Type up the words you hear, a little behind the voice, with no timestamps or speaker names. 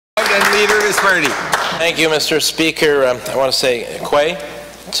and leader of his party. Thank you, Mr. Speaker. I want to say Kwei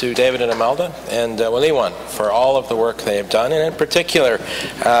to David and Imelda and Waliwan for all of the work they have done, and in particular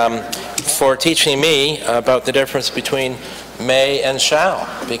for teaching me about the difference between may and shall,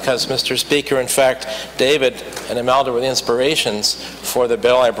 because, Mr. Speaker, in fact, David and Imelda were the inspirations for the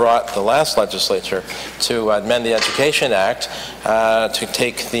bill I brought the last legislature to amend the Education Act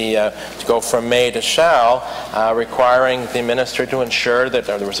to go from may to shall, requiring the minister to ensure that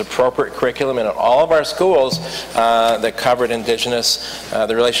there was appropriate curriculum in all of our schools that covered Indigenous,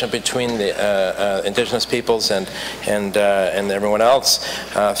 the relationship between the Indigenous peoples and everyone else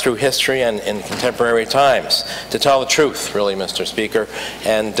through history and in contemporary times. To tell the truth, really, Mr. Speaker,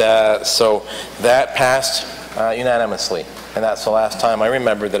 and so that passed unanimously, and that's the last time I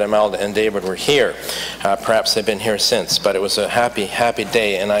remember that Imelda and David were here. Perhaps they've been here since, but it was a happy, happy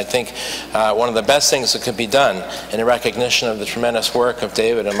day, and I think one of the best things that could be done in recognition of the tremendous work of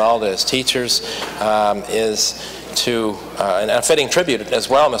David and Imelda as teachers is to, and a fitting tribute as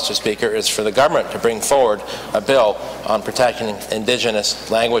well, Mr. Speaker, is for the government to bring forward a bill on protecting Indigenous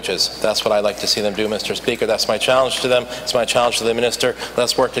languages. That's what I'd like to see them do, Mr. Speaker. That's my challenge to them. It's my challenge to the minister.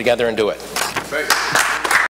 Let's work together and do it. Right.